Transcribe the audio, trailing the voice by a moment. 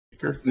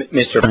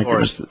Mr.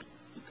 Flores.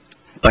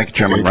 Thank you,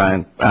 Chairman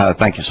Ryan.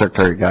 Thank you,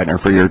 Secretary Geithner,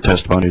 for your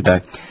testimony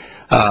today.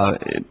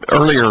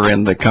 Earlier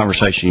in the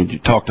conversation, you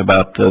talked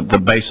about the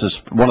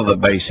basis. One of the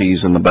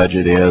bases in the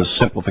budget is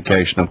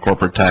simplification of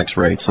corporate tax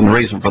rates, and the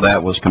reason for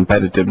that was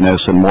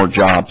competitiveness and more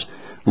jobs,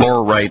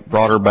 lower rate,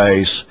 broader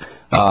base.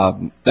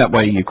 That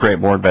way, you create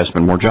more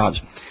investment, more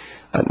jobs.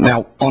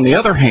 Now, on the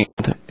other hand,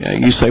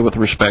 you say with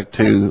respect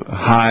to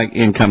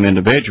high-income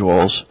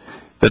individuals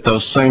that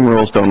those same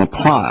rules don't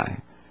apply.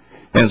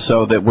 And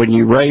so that when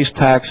you raise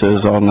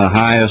taxes on the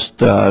highest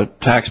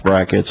tax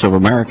brackets of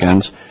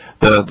Americans,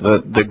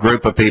 the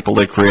group of people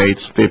that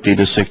creates 50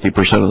 to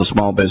 60% of the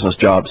small business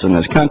jobs in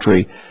this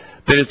country,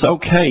 that it's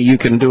okay, you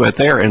can do it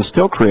there and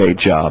still create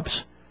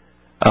jobs.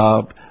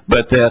 But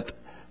that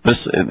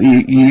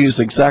you use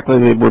exactly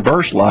the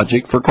reverse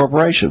logic for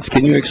corporations.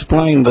 Can you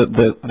explain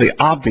the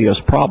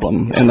obvious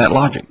problem in that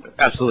logic?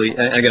 Absolutely.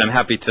 And again, I'm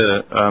happy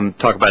to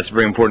talk about it. It's a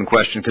very important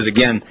question because,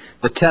 again,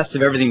 the test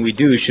of everything we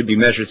do should be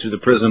measured through the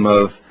prism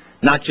of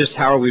not just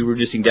how are we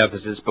reducing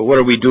deficits, but what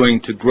are we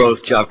doing to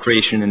growth, job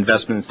creation,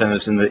 investment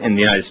incentives in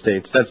the United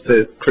States. That's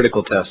the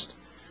critical test.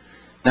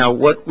 Now,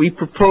 what we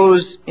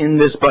propose in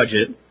this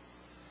budget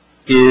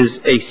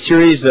is a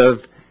series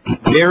of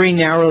very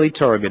narrowly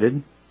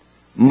targeted,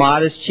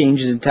 modest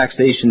changes in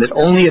taxation that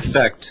only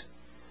affect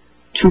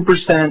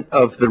 2%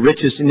 of the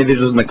richest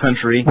individuals in the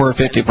country. Where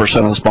 50%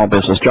 of the small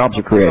business jobs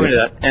are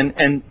created.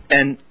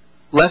 And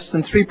less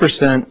than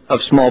 3%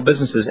 of small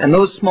businesses. And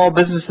those small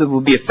businesses that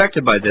will be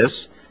affected by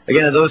this,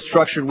 again, are those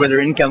structured where their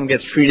income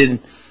gets treated,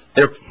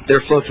 their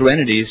flow-through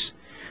entities.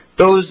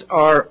 Those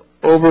are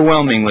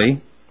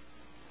overwhelmingly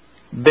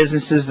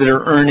businesses that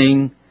are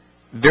earning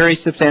very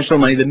substantial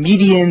money. The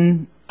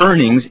median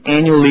earnings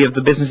annually of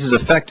the businesses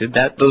affected,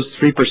 those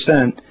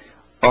 3%,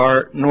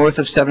 are north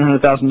of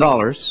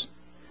 $700,000.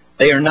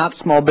 They are not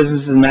small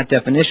businesses in that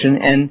definition,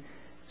 and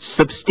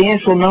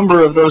substantial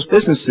number of those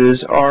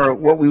businesses are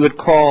what we would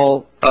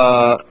call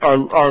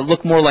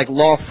look more like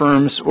law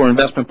firms or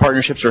investment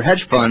partnerships or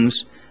hedge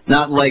funds,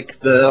 not like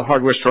the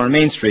hardware store on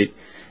Main Street.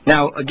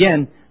 Now,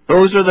 again,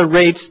 those are the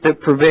rates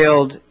that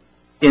prevailed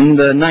in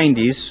the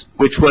 90s,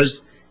 which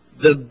was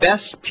the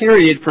best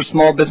period for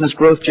small business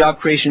growth, job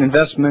creation,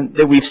 investment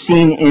that we've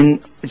seen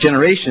in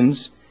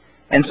generations.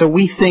 And so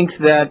we think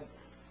that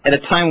at a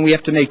time when we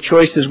have to make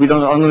choices, we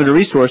don't have unlimited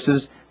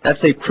resources,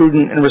 that's a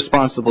prudent and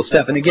responsible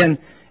step. And again,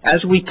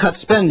 as we cut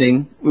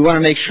spending, we want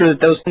to make sure that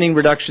those spending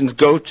reductions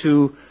go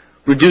to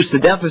reduce the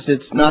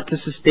deficits, not to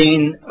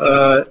sustain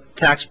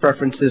tax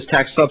preferences,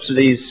 tax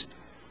subsidies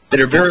that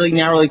are very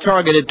narrowly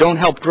targeted, don't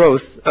help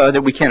growth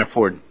that we can't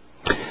afford.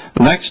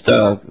 The next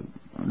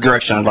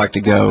direction I'd like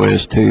to go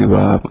is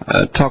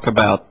to talk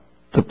about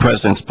the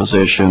President's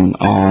position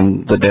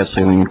on the debt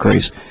ceiling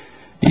increase.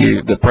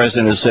 The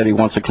President has said he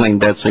wants a clean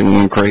debt ceiling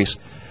increase.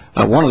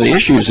 One of the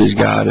issues he's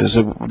got is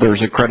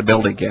there's a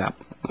credibility gap.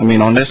 I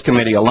mean, on this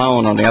committee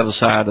alone, on the other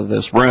side of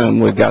this room,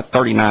 we've got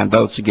 39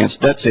 votes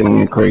against debt ceiling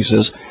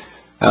increases.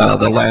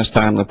 The last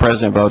time the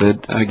President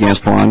voted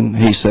against one,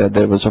 he said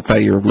there was a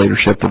failure of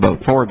leadership to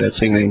vote for a debt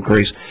ceiling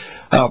increase.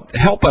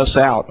 Help us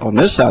out on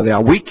this side of the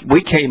aisle.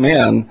 We came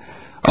in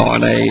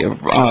on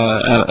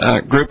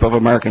a group of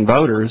American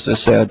voters that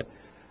said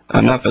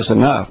enough is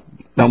enough.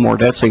 No more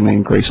debt ceiling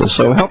increases.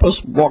 So help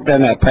us walk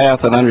down that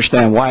path and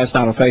understand why it's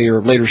not a failure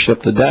of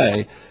leadership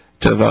today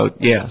to vote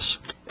yes.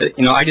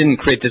 You know, I didn't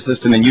create this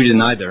system, and you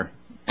didn't either.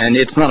 And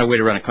it's not a way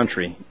to run a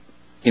country.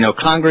 You know,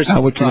 Congress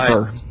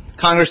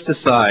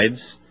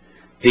decides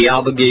the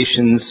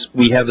obligations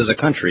we have as a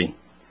country.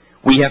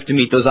 We have to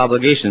meet those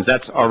obligations.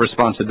 That's our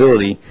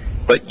responsibility.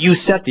 But you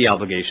set the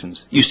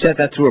obligations. You set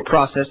that through a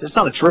process. It's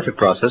not a terrific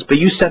process, but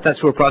you set that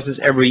through a process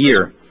every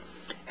year.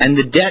 And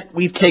the debt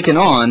we've taken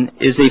on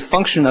is a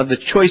function of the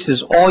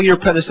choices all your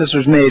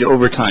predecessors made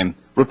over time,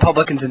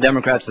 Republicans and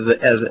Democrats as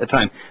a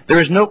time. There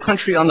is no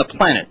country on the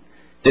planet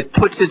that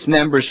puts its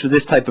members through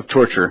this type of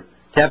torture,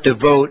 to have to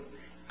vote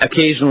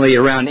occasionally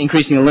around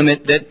increasing a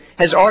limit that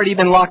has already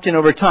been locked in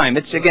over time.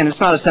 It's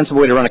not a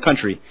sensible way to run a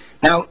country.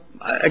 Now,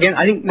 again,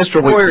 I think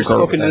Mr. Hoyer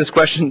spoke into this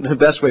question the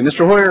best way.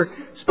 Mr. Hoyer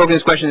spoke into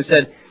this question and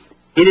said,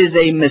 it is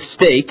a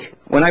mistake.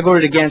 When I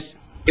voted against,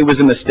 it was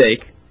a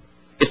mistake.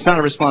 It's not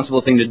a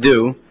responsible thing to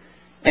do.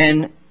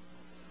 And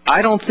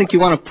I don't think you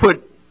want to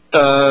put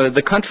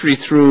the country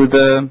through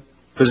the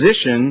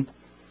position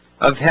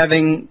of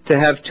having to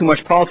have too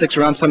much politics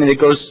around something that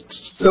goes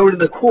so to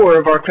the core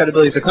of our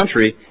credibility as a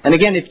country. And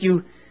again,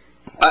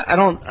 I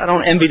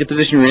don't envy the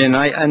position you're in,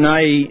 and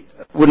I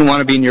wouldn't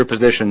want to be in your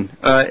position.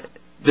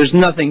 There's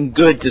nothing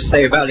good to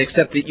say about it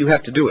except that you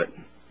have to do it.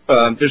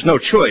 There's no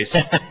choice.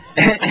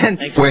 And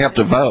we have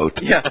to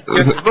vote. Yeah, we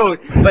have to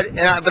vote. But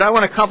I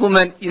want to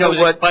compliment, that was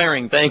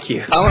inspiring. Thank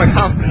you.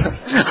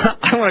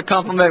 I want to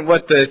compliment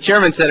what the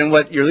chairman said and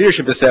what your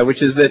leadership has said,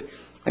 which is that,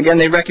 again,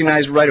 they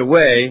recognize right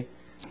away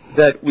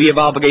that we have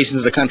obligations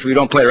as a country. We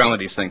don't play around with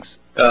these things.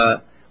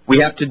 We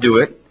have to do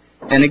it.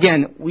 And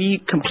again, we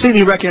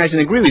completely recognize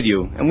and agree with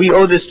you, and we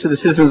owe this to the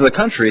citizens of the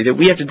country, that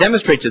we have to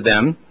demonstrate to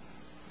them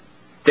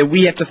that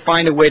we have to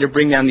find a way to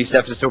bring down these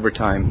deficits over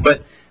time.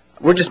 But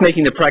we're just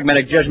making the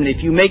pragmatic judgment.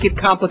 If you make it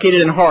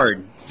complicated and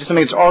hard, just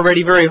something that's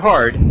already very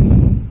hard,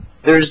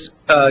 there's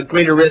a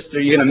greater risk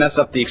that you're going to mess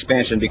up the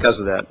expansion because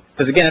of that.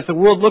 Because again, if the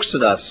world looks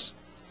at us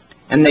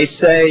and they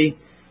say,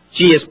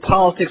 gee, is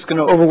politics going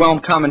to overwhelm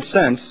common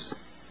sense,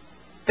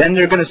 then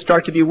they're going to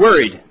start to be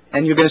worried,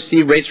 and you're going to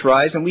see rates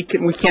rise, and we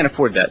can't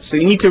afford that. So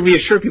you need to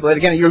reassure people that,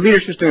 again, your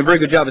leadership is doing a very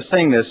good job of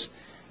saying this,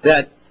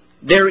 that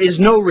there is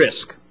no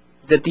risk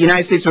that the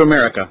United States of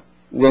America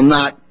will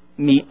not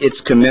meet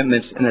its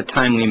commitments in a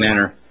timely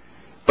manner.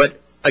 But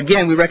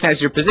again, we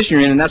recognize your position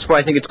you're in, and that's why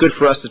I think it's good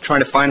for us to try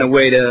to find a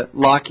way to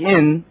lock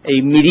in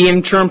a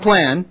medium-term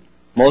plan,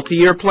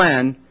 multi-year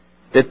plan,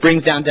 that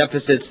brings down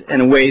deficits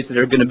in ways that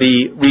are going to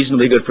be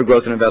reasonably good for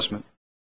growth and investment.